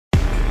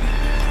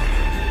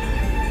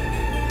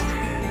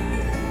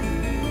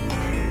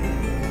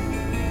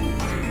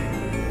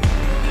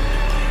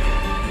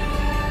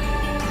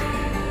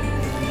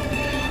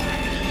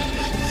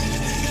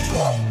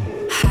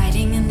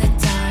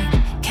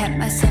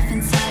myself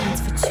in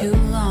silence for too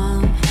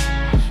long.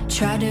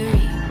 Try to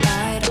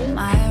rewrite all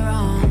my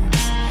wrongs,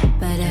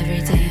 but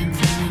every day I'm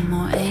feeling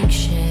more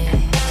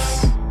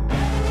anxious.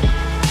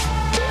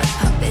 A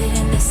puppet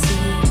in the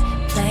sea,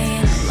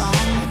 playing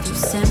along with your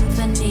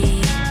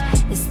symphony.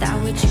 Is that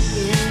what you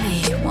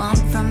really want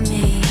from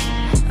me?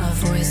 A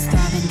voice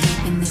thriving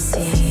deep in the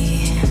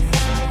sea.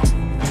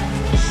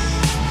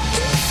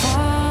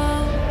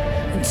 Fall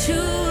into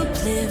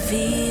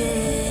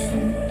oblivion.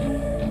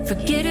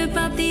 Forget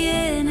about the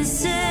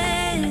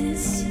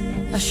innocence.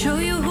 I'll show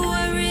you who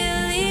I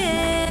really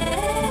am.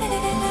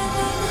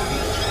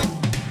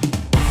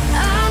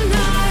 I'm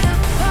not a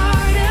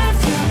part of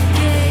your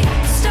game.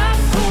 Stop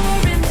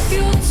pouring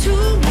fuel to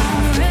my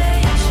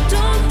rage.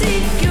 Don't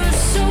think you're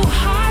so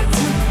hard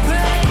to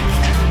break.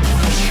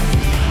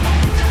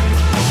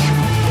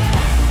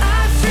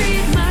 I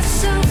freed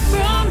myself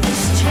from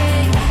this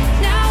chain.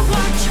 Now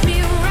watch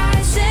me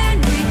rise and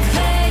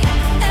reclaim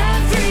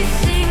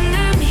everything.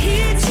 I'm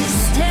here to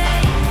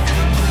stay.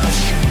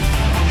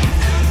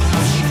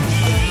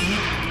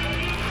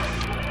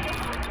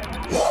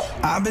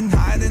 I've been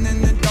hiding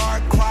in the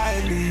dark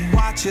quietly,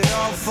 watch it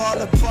all fall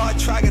apart,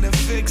 trying to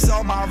fix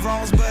all my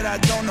wrongs, but I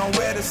don't know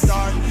where to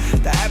start.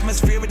 The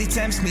atmosphere really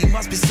tempts me,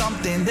 must be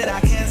something that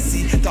I can't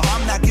see. Though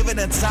I'm not giving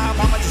it time,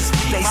 I'ma just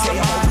speak. They say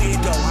I'm a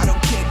weirdo, I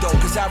don't care though,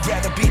 cause I'd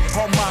rather be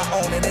on my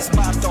own. And it's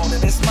my throne,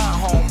 and it's my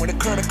home. When the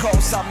curtain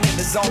calls, I'm in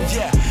the zone,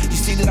 yeah. You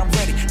see that I'm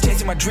ready,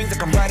 chasing my dreams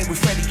like I'm riding with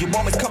Freddy. Your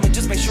moment's coming,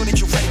 just make sure that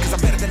you're ready, cause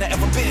I'm better than I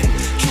ever been.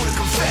 Cue the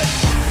confetti.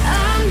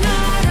 I'm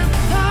not a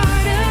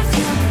part of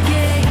your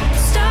game.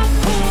 Stop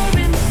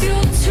pouring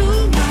fuel to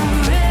my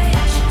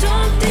rage.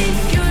 Don't think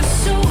you're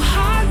so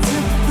hard to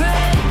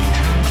break.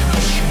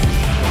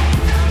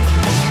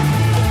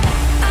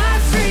 I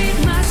freed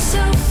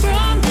myself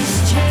from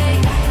this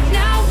chain.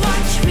 Now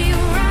watch me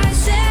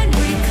rise and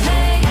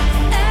reclaim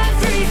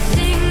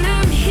everything.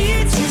 I'm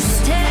here to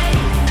stay.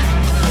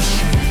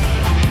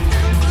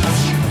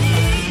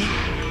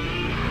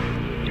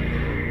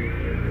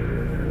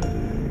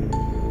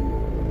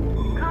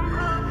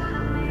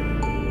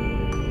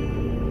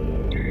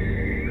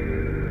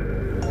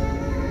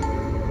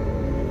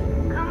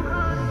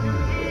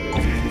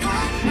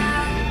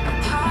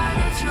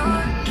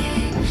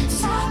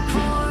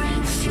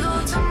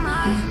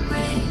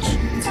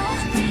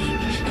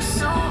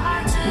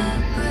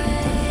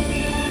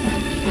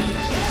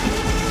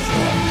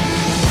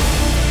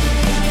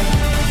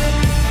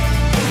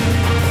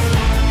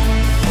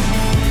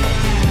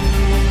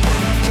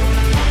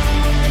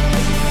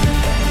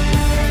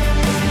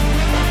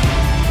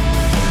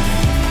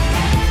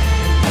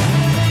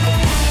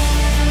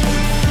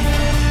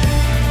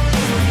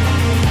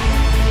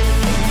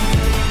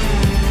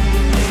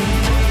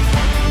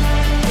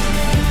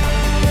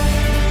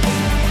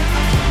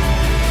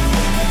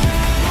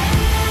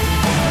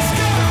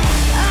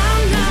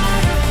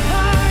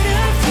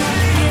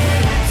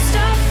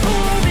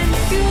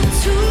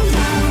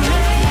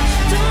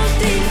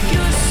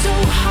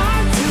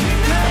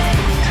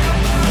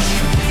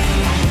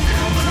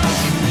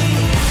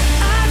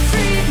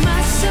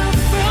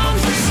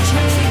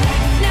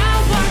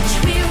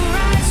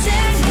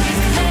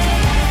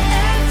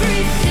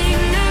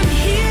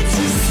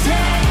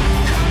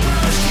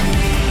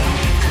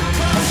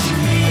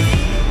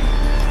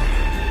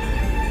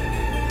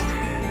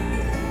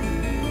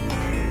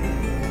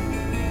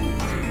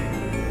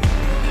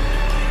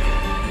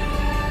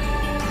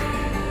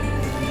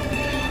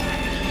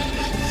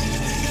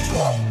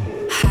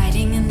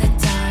 Hiding in the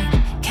dark,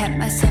 kept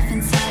myself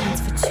in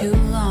silence for too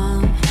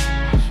long.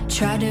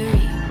 Try to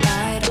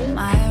rewrite all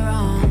my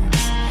wrongs,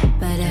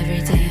 but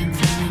every day I'm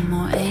feeling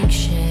more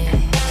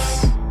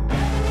anxious. A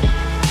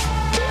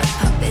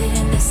puppet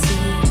in the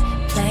sea,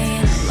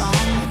 playing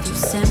along with your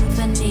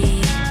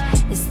symphony.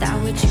 Is that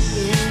what you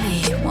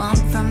really want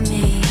from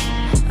me?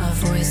 A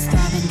voice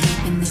thriving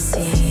deep in the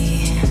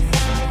sea.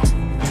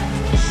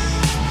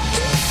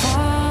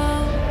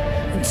 Fall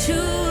into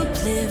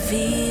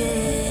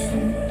oblivion.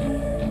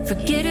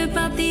 Forget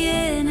about the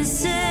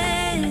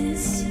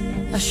innocence.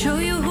 I'll show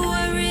you who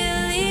I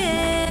really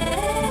am.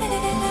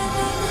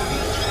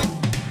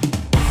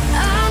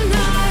 I'm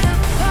not a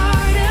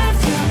part of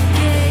your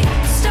game.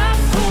 Stop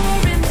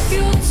pouring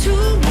fuel to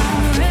my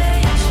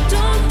rage.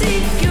 Don't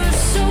think you're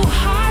so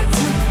hard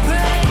to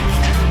break.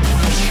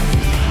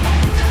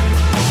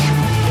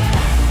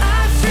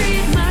 I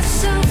freed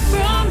myself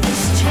from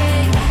this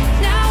chain.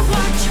 Now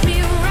watch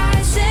me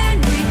rise and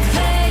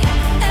reclaim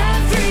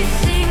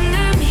everything.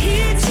 I'm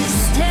here to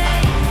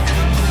stay.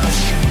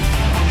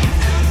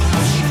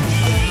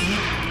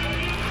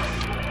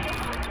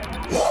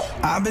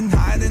 I've been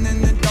hiding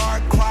in the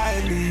dark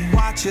quietly,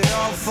 watch it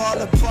all fall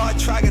apart,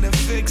 trying to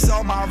fix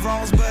all my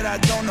wrongs, but I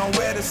don't know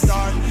where to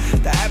start.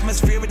 The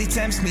atmosphere really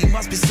tempts me,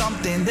 must be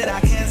something that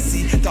I can't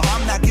see. Though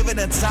I'm not giving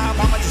it time,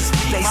 I'ma just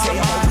speak. They say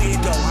I'm a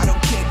weirdo, I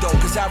don't care though,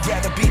 cause I'd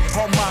rather be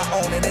on my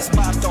own. And it's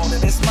my throne,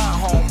 and it's my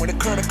home. When the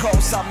curtain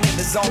calls, I'm in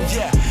the zone,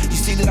 yeah. You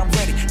see that I'm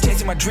ready,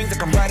 chasing my dreams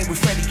like I'm riding with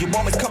Freddy. Your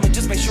moment's coming,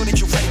 just make sure that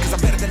you're ready, cause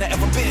I'm better than I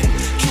ever been.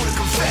 Cue the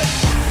confetti.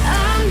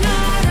 I'm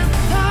not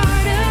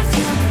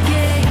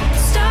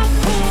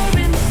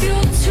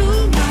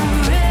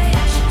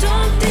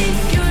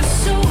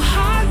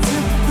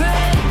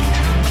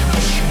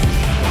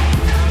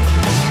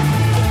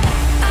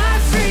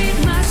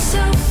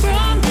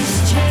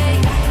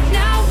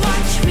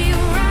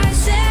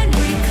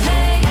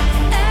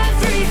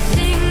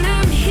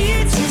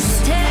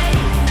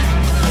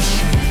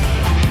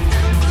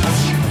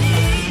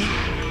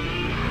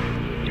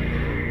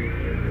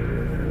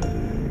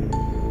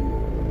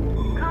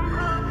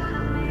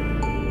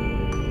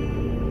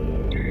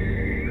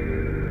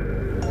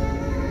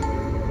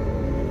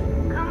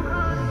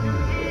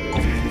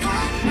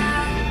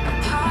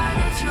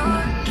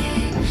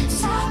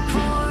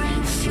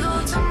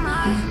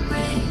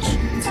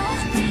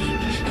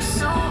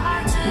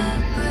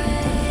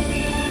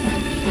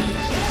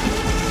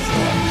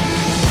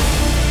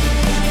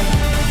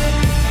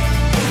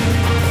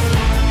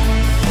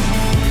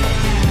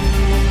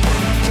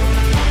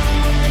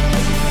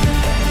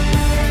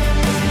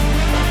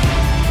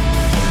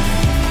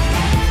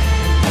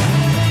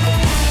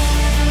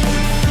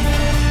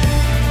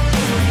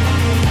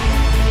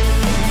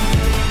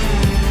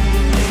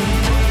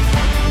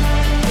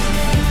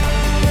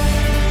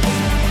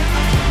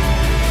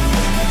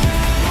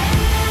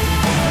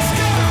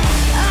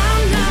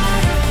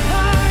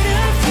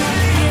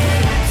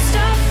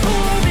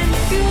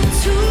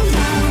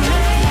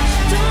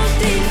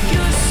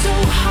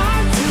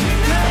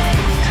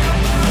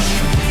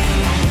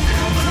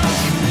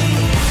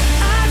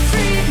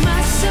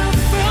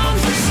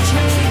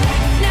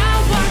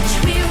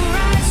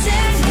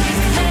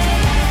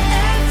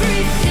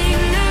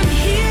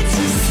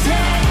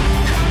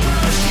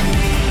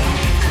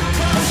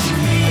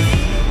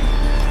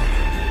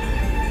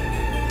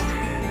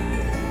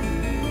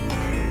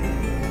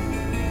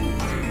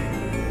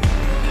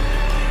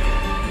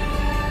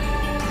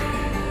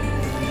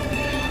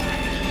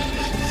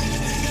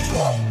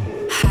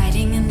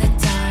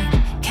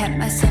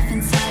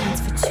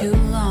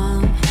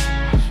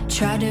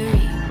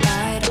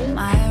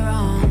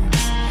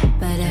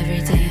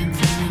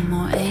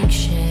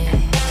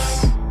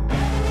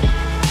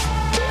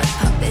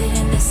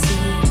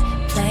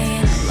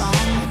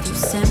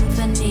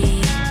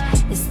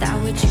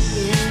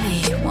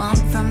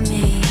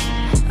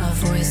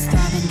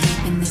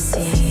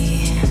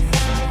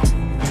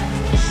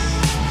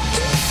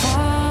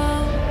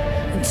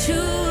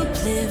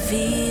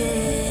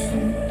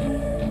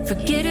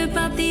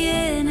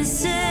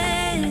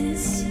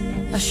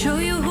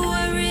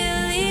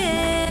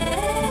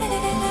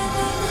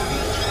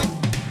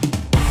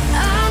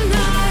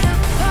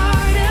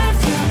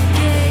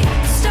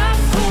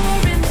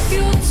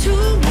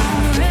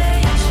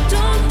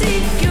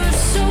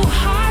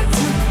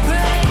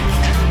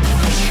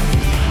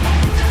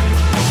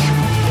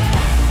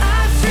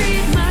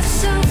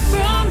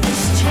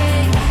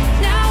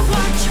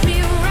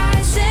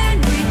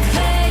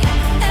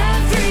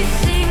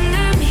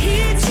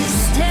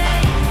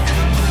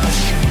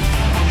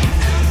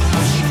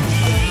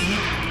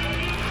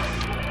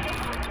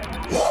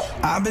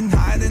I've been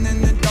hiding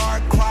in the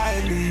dark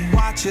quietly,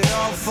 watch it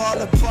all fall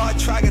apart,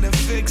 trying to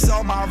fix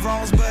all my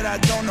wrongs, but I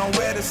don't know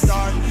where to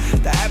start.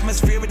 The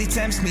atmosphere really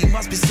tempts me,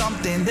 must be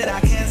something that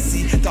I can't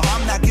see. Though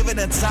I'm not giving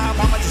it time,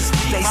 I'ma just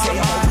speak. They say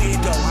I'm a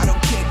weirdo, I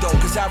don't care though,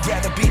 cause I'd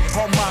rather be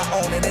on my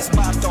own. And it's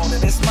my throne,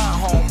 and it's my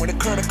home. When it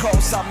occur to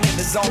coast, I'm in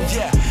the zone,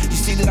 yeah. You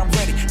see that I'm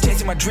ready,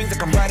 chasing my dreams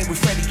like I'm riding with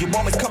Freddy. Your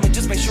moment's coming,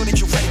 just make sure that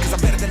you're ready, cause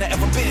I'm better than I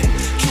ever been.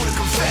 Cue the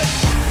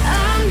confetti.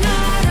 I'm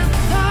not a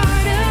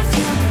part of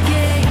your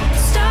game.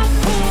 Stop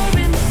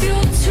pouring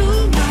fuel to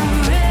my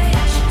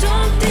rage.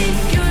 Don't think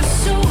you're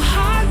so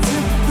hard to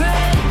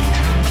break.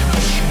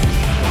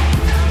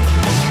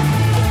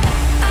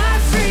 I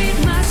freed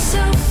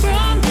myself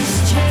from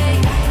this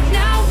chain.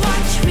 Now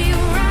watch me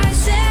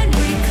rise and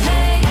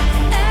reclaim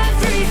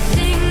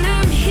everything.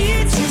 I'm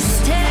here to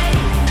stay.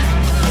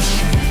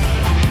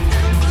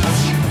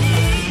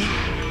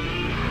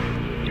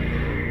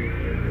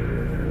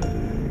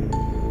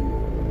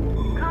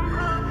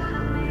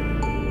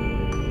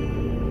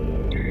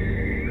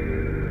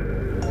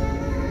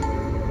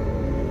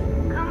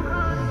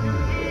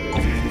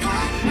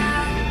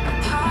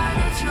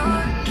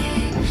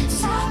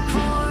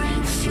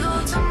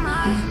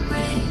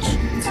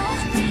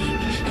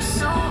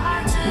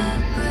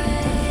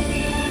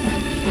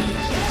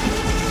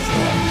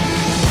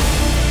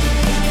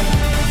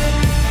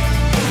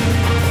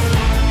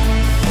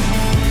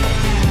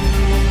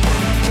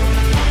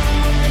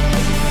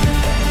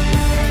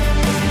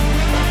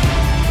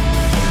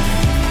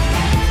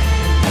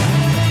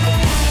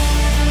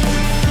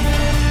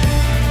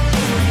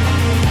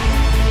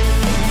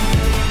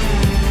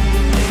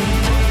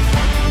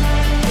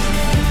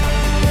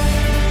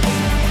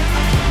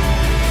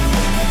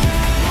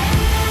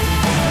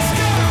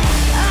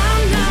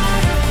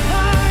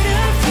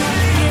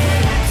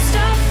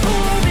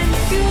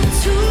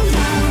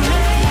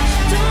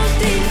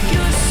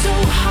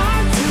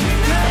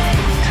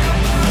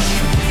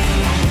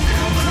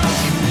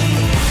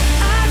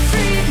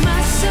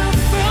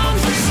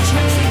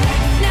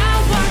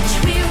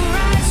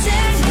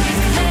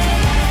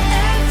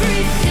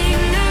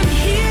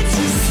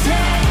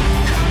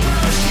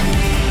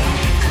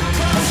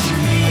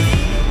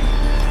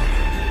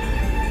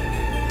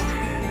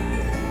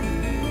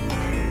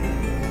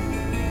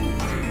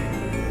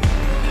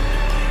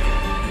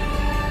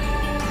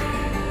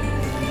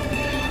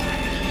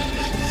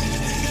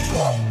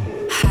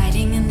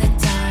 Hiding in the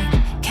dark,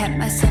 kept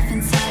myself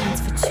in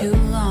silence for too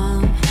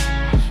long.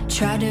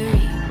 Tried to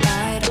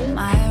rewrite all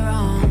my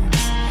wrongs,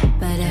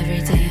 but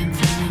every day I'm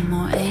feeling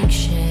more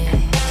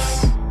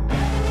anxious. A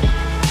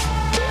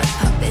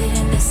puppet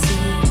in the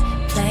sea,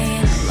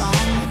 playing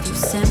along with your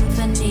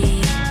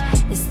symphony.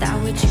 Is that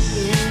what you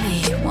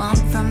really want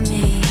from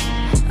me?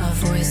 A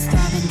voice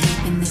throbbing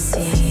deep in the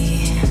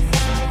sea.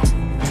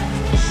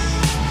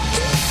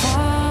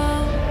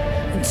 Fall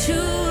into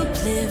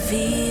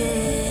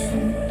oblivion.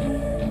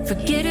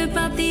 Forget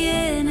about the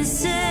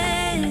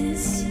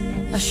innocence.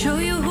 I'll show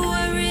you who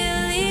I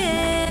really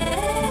am.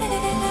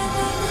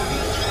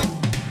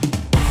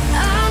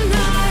 I'm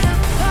not a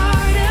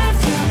part of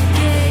your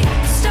game.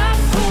 Stop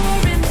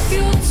pouring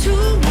fuel to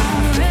my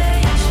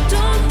rage.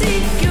 Don't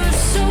think you're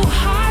so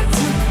hard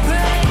to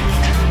break.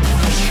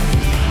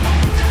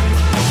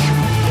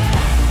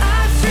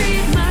 I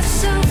freed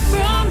myself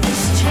from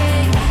this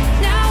chain.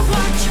 Now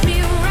watch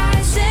me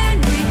rise and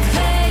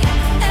reclaim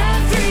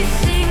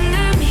everything.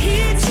 I'm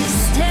here to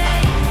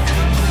stay.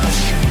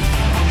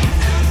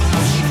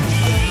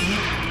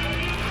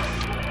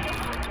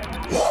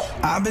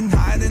 I've been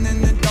hiding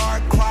in the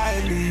dark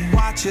quietly,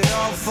 watch it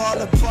all fall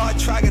apart,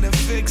 trying to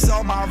fix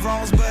all my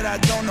wrongs, but I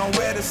don't know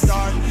where to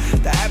start.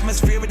 The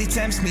atmosphere really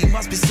tempts me,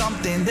 must be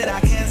something that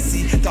I can't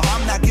see. Though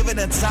I'm not giving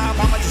it time,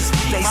 I'ma just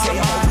speak. They say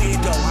I'm a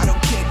weirdo, I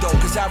don't care though,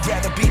 cause I'd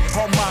rather be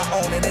on my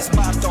own. And it's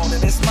my throne,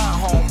 and it's my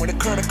home. When it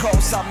occur to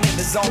coast, I'm in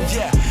the zone,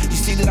 yeah. You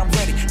see that I'm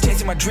ready,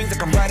 chasing my dreams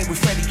like I'm riding with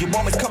Freddy. Your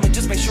moment's coming,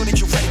 just make sure that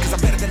you're ready, cause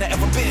I'm better than I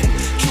ever been.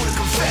 Cue the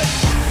confetti.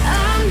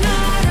 I'm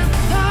not a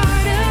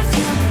part of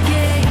your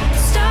game.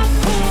 Stop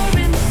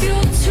pouring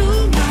fuel to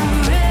my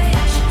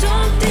rage.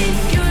 Don't think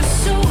you're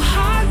so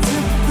hard to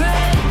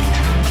break.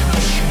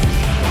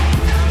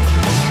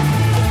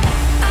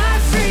 I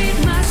freed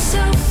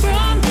myself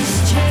from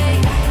this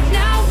chain.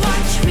 Now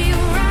watch me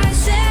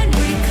rise and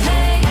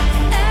reclaim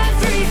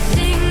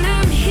everything.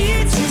 I'm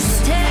here to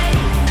stay.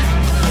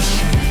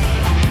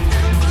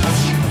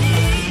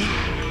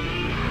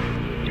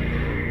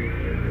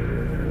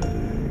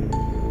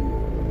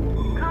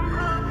 Come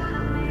close.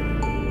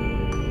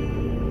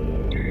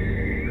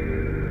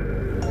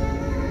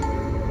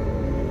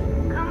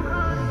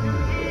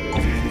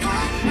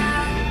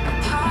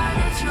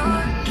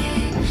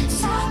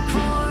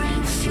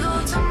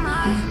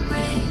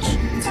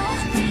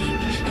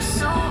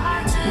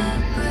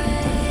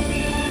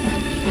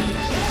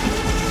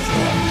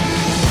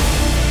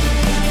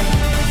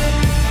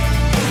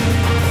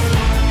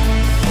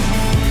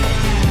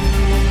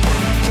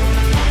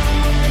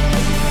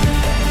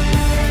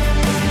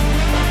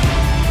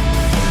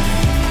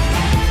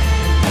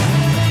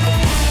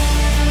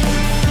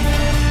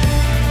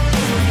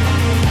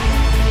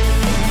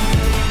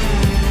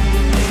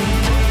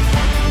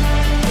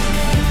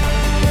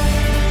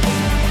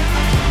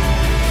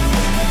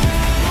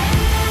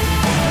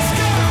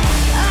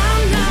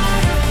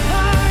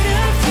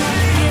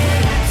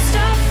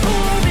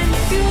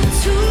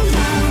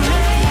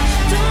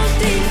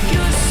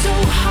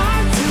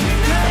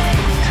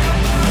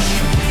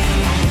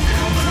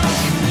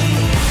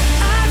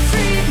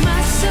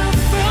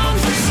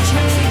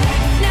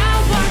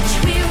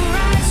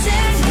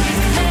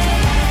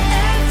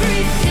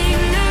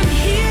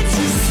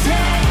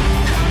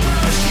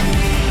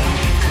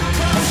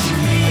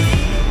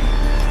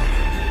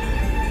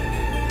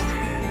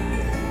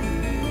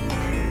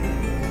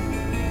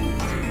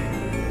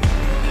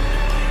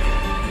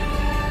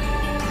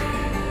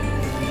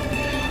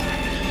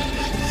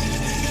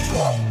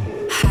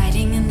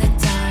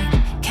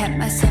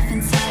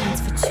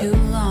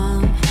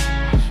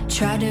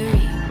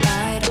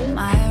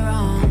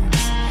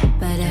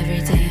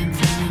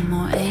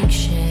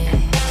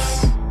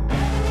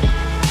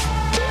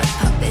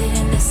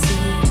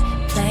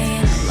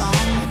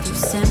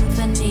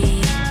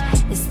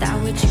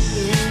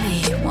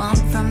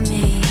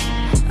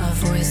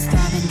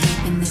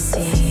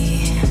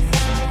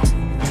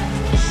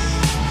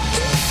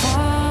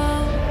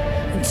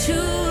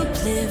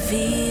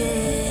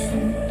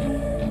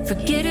 oblivion.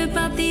 Forget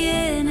about the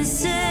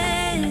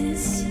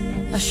innocence.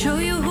 I'll show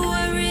you who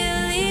I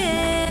really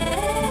am.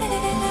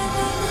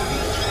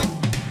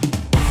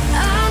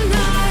 I'm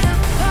not a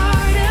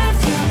part of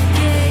your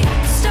game.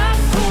 Stop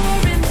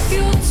pouring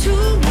fuel to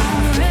my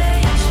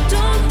rage.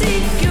 Don't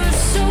think you're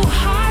so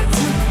hard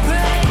to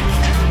break.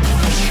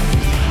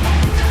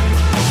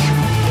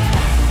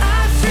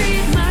 I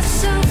freed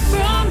myself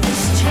from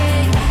this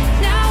chain.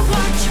 Now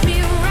watch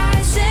me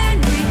rise and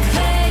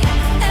reclaim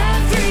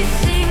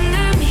everything.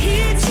 I'm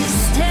here to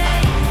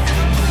stay.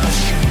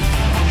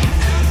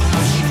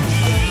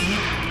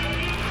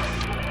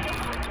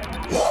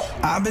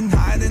 I've been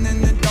hiding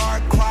in the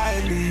dark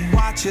quietly,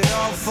 watch it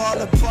all fall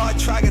apart,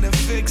 trying to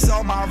fix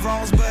all my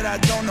wrongs, but I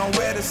don't know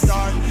where to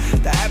start.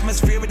 The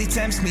atmosphere really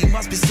tempts me,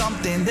 must be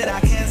something that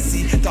I can't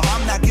see. Though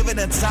I'm not giving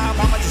it time,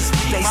 I'ma just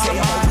speak. They say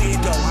I'm a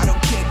weirdo, I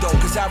don't care though,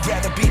 cause I'd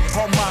rather be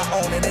on my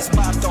own. And it's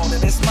my throne,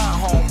 and it's my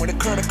home. When the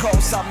curtain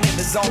calls, I'm in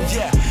the zone,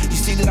 yeah. You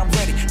see that I'm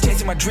ready,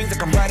 chasing my dreams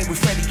like I'm riding with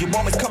Freddy. Your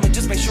moment's coming,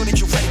 just make sure that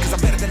you're ready, cause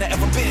I'm better than I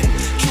ever been.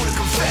 Cue the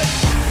confetti.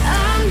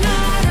 I'm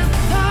not a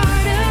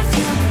part of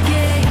your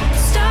game.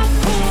 Stop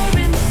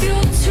pouring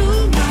fuel to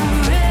my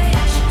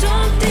rage.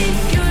 Don't think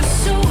you're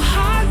so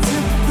hard to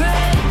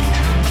break.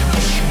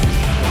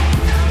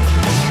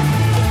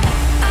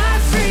 I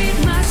freed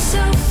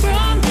myself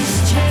from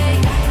this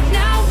chain.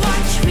 Now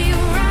watch me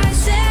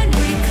rise and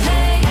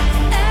reclaim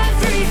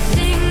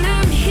everything.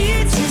 I'm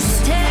here to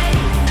stay.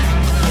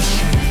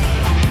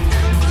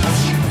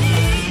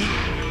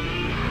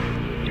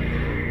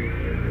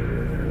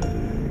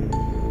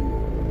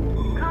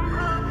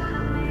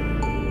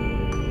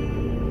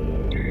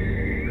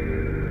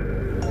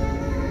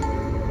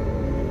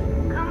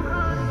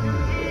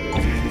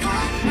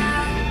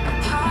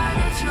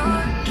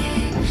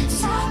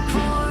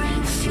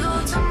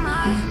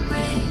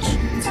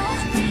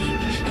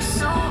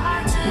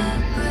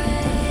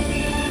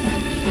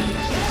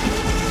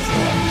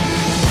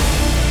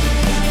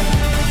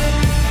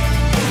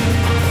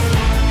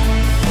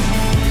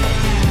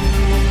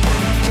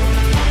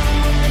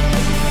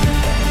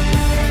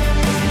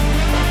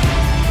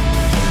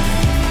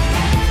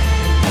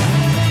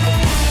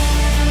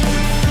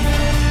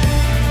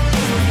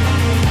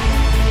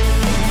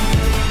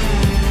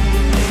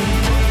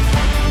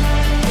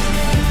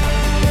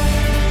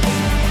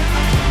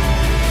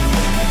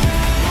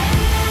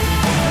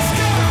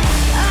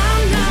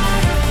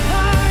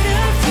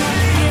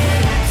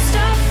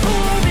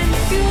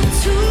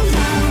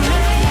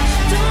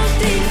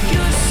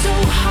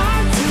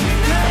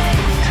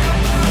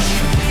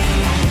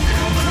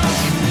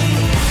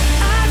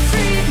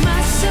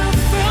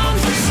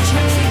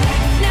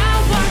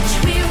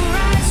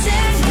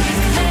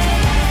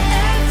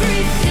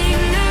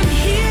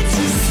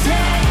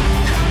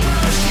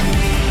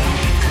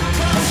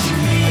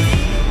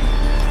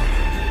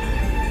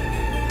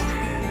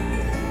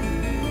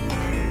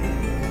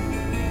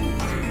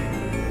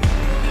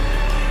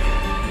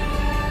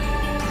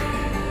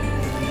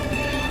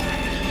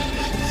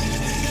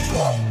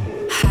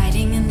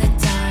 Hiding in the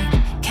dark,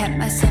 kept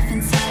myself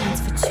in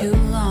silence for too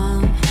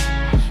long.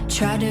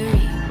 Tried to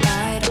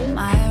rewrite all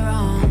my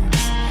wrongs,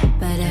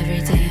 but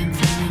every day I'm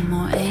feeling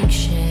more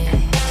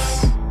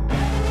anxious.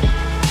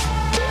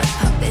 A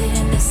puppet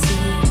in the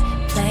sea,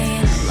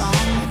 playing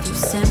along with your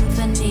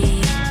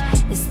symphony.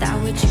 Is that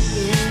what you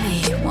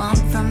really want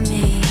from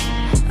me?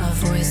 A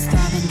voice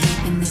throbbing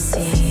deep in the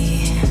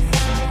sea.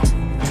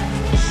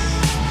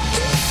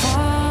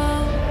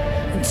 Fall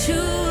into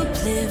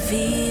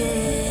oblivion.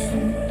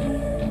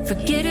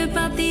 Forget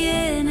about the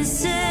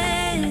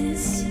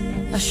innocence.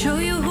 I'll show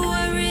you who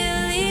I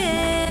really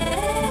am.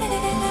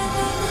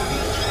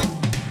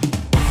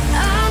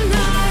 I'm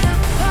not a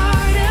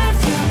part of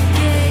your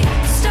game.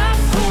 Stop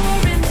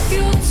pouring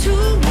fuel to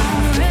my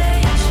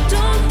rage.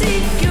 Don't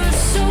think you're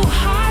so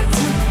hard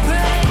to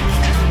break.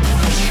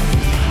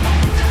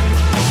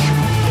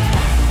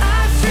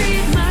 I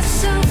freed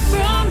myself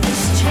from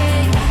this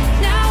chain.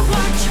 Now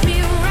watch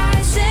me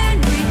rise and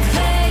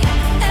reclaim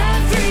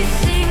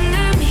everything.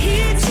 I'm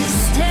here to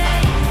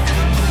stay.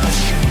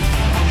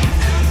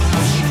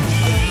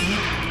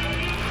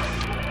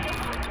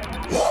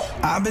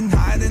 I've been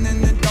hiding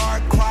in the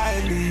dark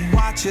quietly,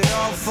 watch it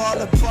all fall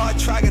apart,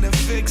 trying to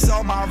fix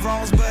all my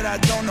wrongs, but I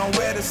don't know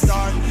where to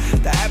start.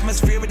 The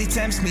atmosphere really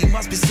tempts me,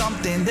 must be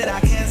something that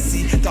I can't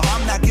see. Though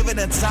I'm not giving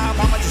it time,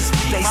 I'ma just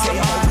speak. They say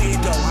I'm a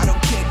weirdo, I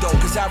don't care though,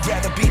 cause I'd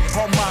rather be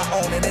on my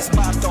own. And it's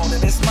my throne,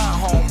 and it's my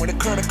home. When the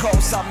curtain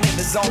calls, I'm in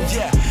the zone,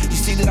 yeah. You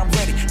see that I'm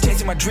ready,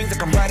 chasing my dreams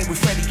like I'm riding with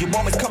Freddy. Your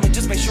moment's coming,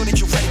 just make sure that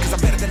you're ready, cause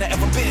I'm better than I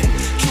ever been.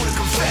 Cue the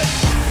confetti.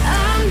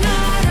 I'm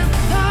not a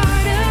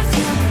part of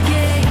your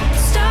game.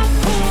 Stop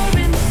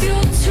pouring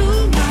fuel to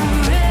my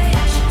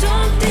rage.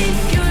 Don't think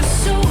you're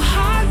so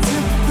hard to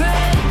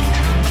break.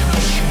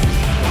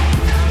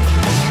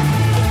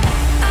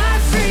 I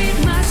freed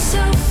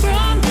myself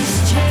from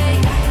this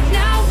chain.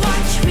 Now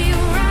watch me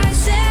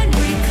rise and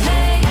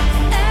reclaim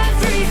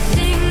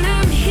everything.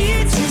 I'm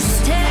here to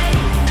stay.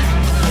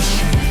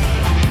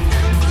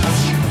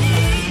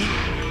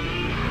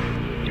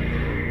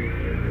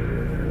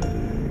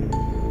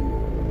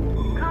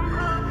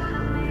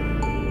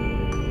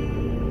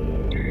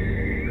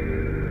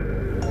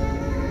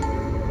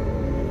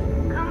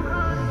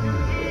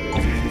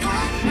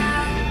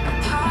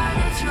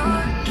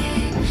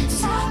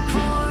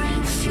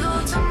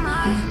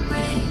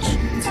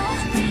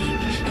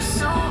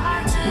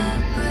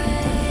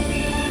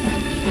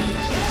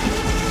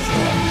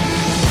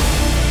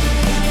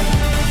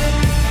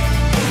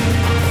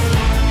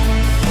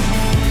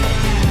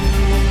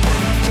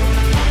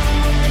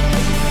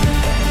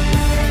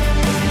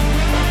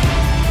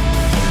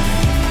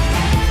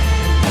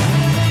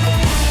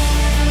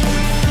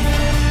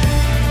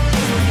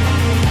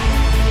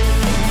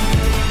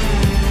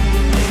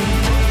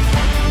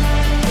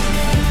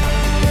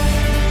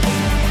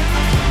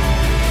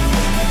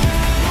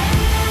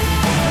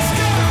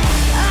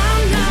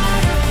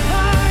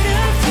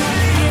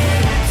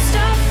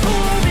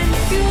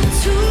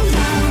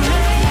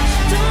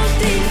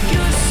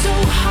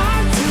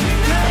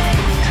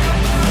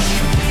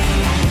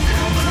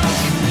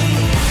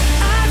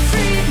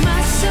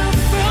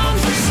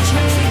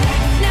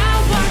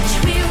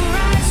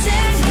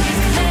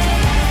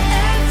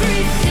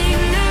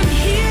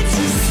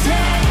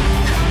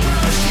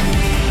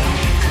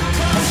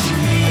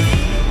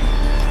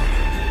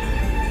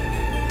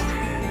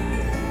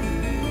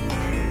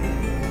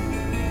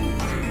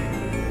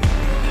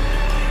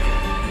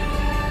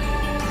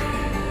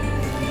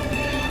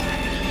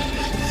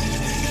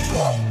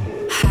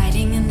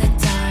 Hiding in the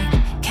dark,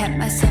 kept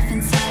myself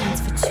in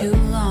silence for too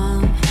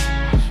long.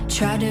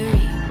 Tried to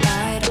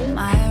rewrite all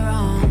my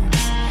wrongs,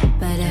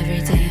 but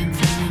every day I'm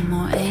feeling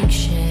more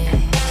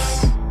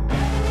anxious.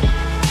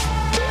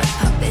 A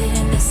puppet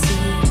in the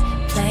sea,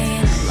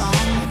 playing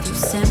along with your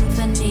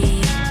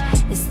symphony.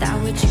 Is that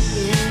what you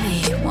really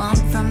want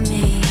from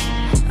me?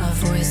 A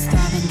voice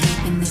throbbing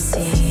deep in the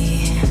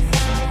sea.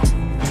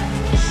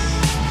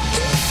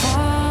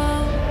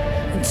 Fall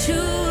into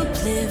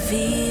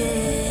oblivion.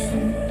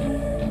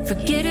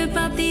 Forget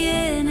about the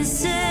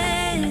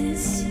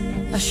innocence.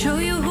 I'll show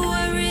you who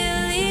I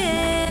really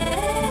am.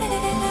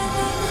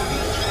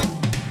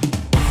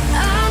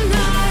 I'm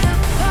not a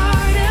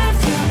part of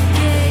your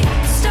game.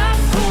 Stop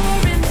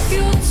pouring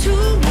fuel to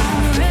my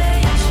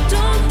rage.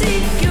 Don't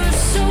think you're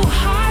so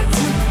hard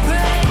to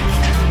break.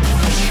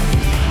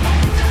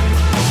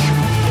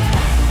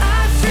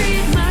 I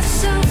freed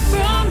myself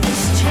from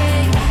this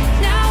chain.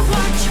 Now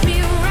watch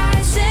me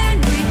rise and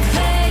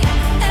reclaim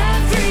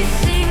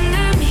everything.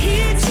 I'm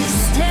here to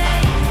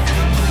stay.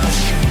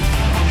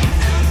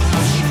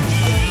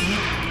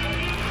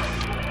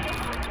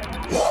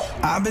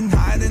 I've been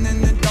hiding in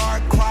the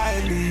dark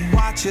quietly,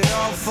 watch it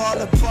all fall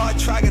apart,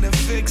 trying to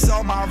fix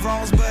all my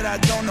wrongs, but I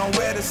don't know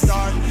where to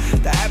start.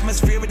 The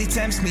atmosphere really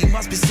tempts me,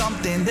 must be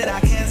something that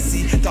I can't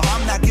see. Though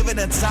I'm not giving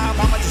it time,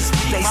 I'ma just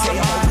speak. They say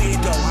I'm a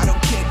weirdo, I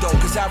don't care though,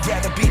 cause I'd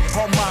rather be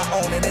on my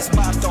own. And it's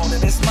my throne,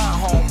 and it's my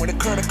home. When the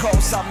curtain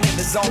calls, I'm in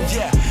the zone,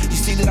 yeah. You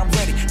see that I'm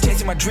ready,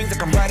 chasing my dreams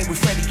like I'm riding with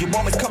Freddy. Your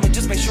moment's coming,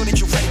 just make sure that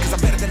you're ready, cause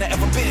I'm better than I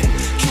ever been.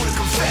 Cue the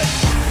confetti.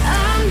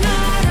 I'm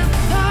not a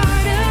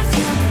part of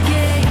your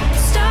game.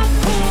 Stop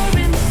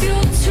pouring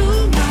fuel to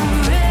my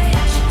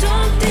rage.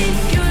 Don't think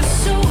you're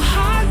so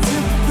hard to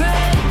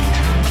break.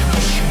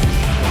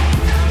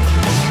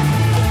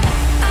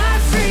 I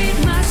freed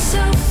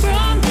myself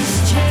from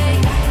this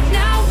chain.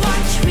 Now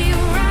watch me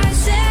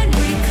rise and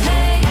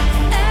reclaim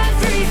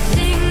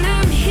everything.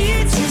 I'm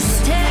here to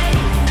stay.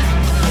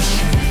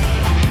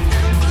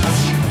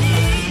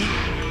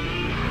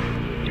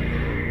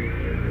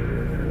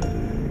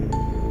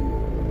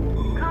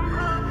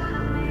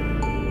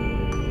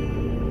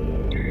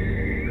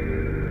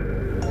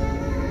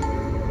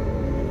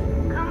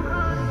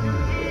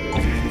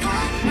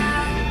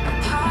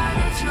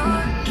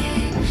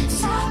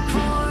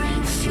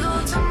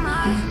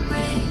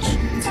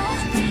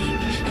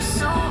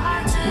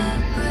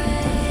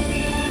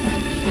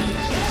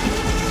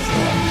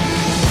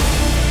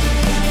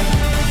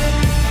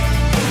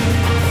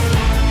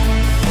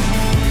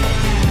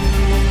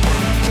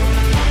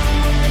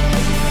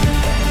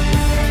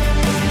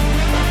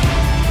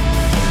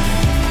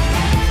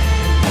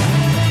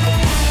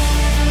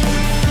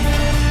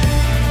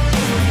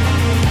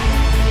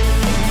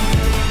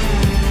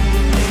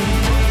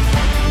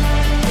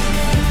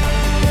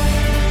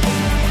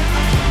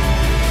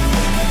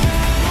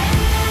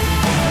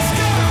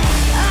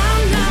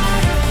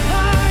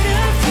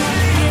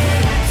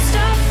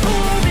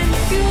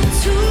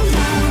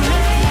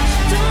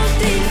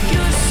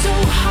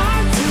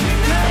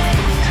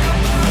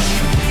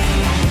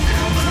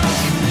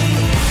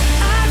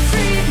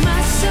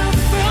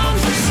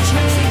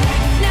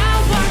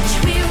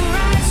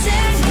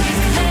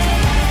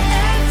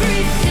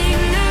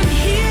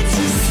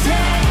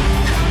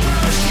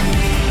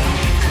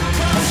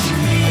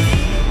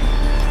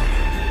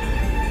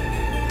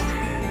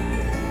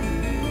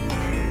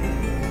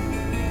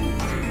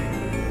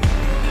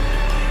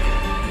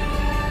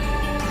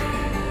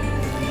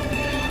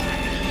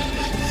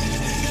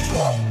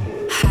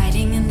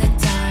 Hiding in the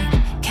dark,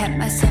 kept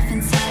myself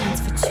in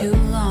silence for too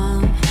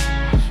long.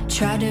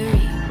 Tried to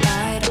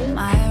rewrite all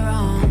my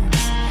wrongs,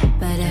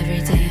 but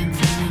every day I'm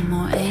feeling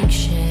more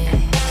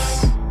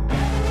anxious. A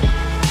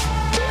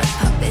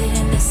puppet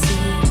in the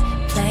sea,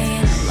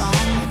 playing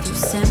along with your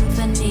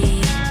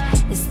symphony.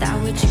 Is that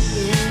what you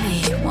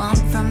really want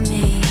from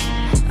me?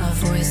 A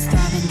voice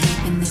throbbing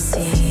deep in the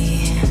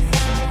sea.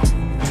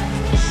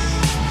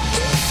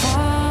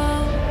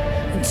 Fall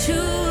into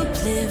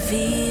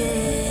oblivion.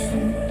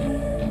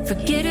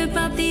 Forget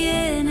about the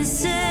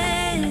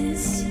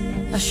innocence.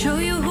 I'll show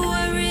you who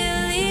I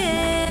really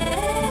am.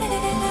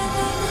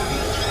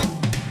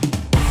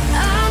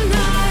 I'm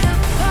not a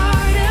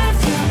part of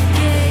your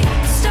game.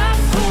 Stop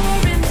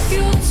pouring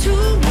fuel to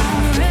my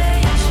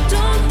rage.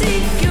 Don't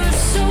think you're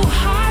so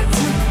hard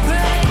to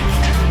break.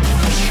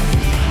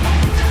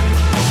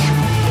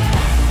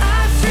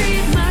 I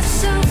freed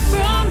myself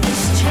from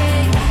this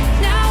chain.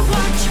 Now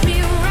watch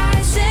me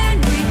rise and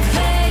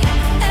reclaim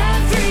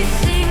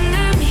everything.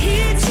 I'm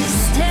here to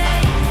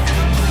stay.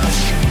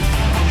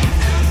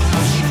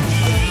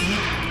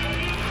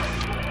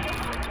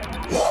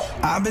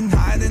 I've been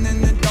hiding in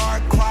the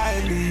dark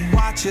quietly,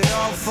 watch it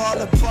all fall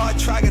apart,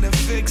 trying to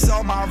fix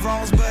all my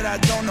wrongs, but I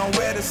don't know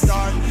where to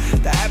start.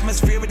 The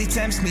atmosphere really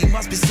tempts me,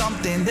 must be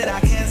something that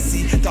I can't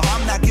see. Though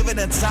I'm not giving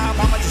it time,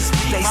 I'ma just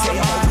speak. They say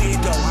I'm a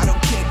weirdo, I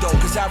don't care though,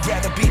 cause I'd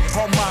rather be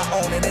on my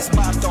own. And it's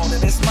my throne,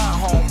 and it's my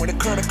home. When the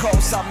curtain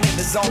calls, I'm in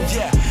the zone,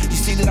 yeah. You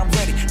see that I'm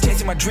ready,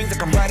 chasing my dreams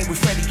like I'm riding with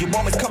Freddy. Your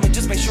moment's coming,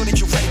 just make sure that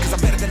you're ready, cause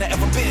I'm better than I ever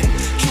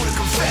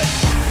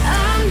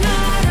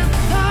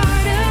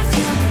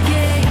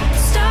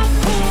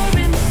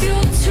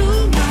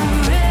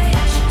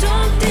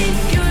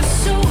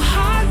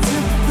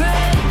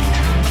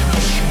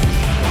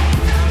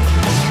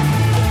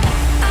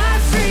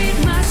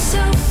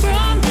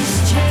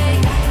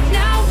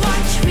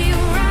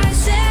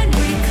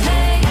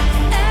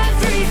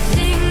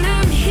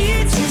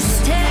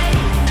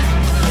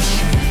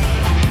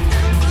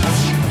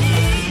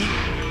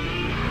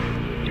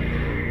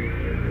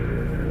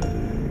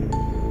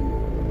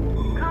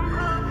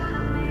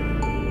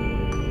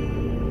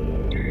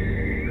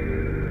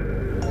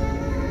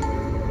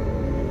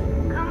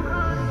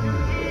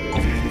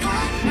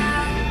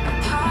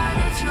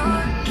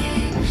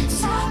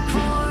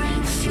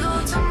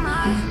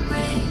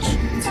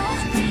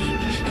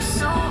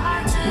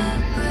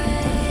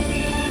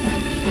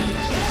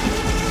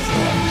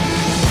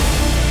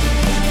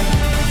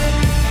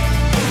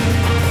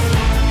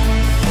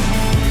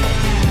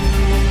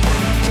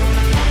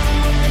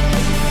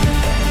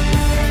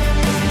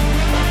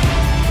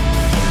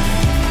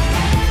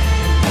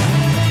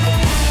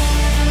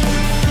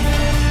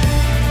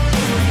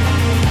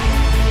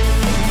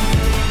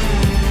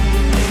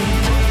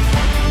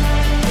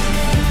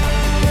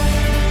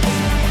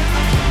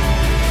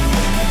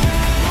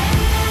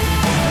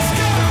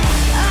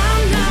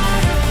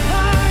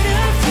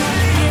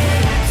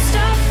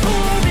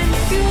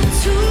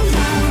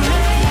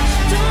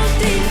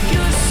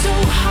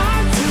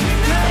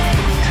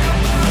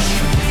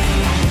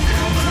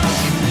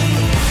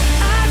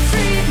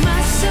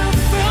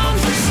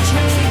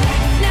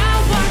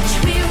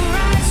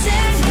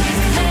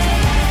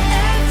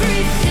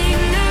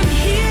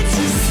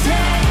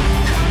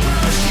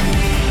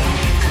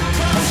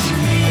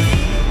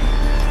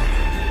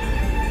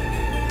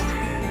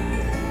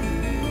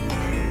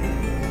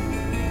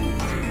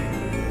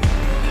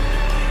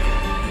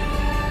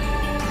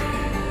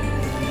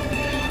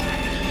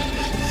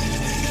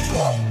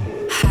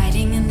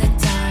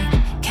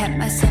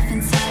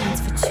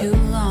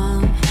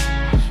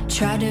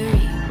Try to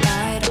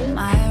rewrite all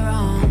my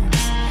wrongs,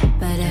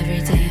 but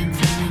every day I'm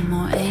feeling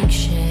more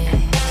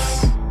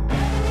anxious.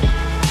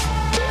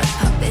 A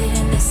puppet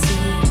in the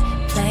sea,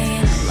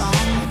 playing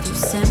along with your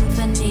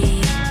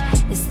symphony.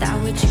 Is that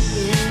what you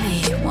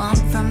really want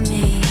from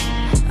me?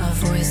 A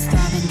voice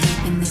throbbing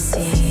deep in the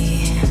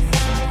sea.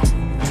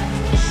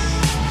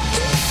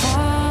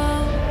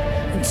 Fall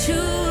into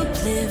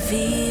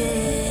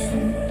oblivion.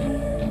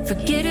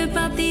 Forget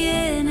about the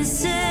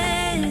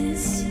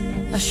innocence.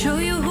 I'll show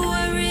you who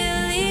I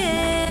really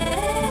am.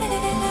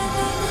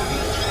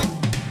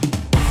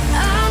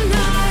 I'm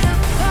not a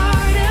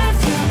part of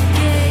your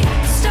game.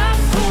 Stop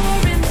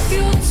pouring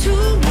fuel to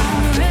my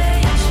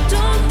rage.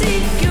 Don't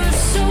think you're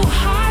so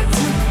hard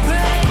to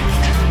break.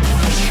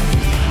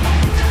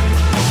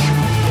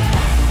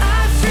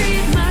 I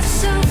freed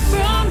myself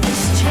from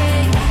this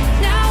chain.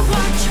 Now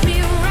watch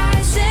me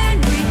rise and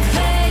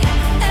reclaim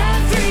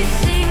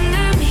everything.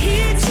 I'm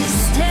here to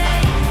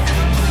stay.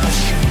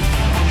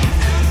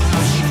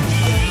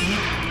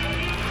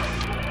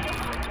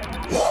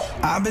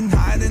 I've been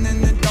hiding in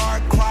the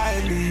dark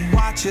quietly,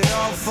 watch it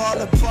all fall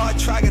apart,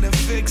 trying to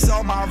fix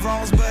all my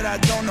wrongs, but I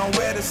don't know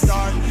where to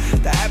start.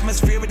 The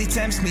atmosphere really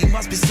tempts me,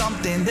 must be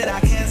something that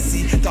I can't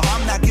see. Though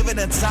I'm not giving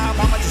it time,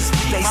 I'ma just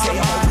speak. They say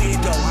I'm a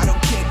weirdo, I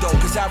don't care though,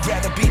 cause I'd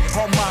rather be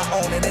on my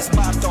own. And it's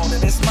my throne,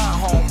 and it's my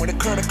home. When the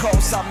curtain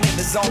calls, I'm in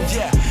the zone,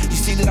 yeah. You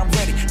see that I'm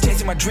ready,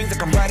 chasing my dreams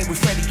like I'm riding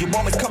with Freddy. Your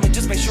moment's coming,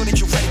 just make sure that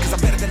you're ready, cause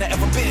I'm better than I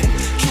ever been.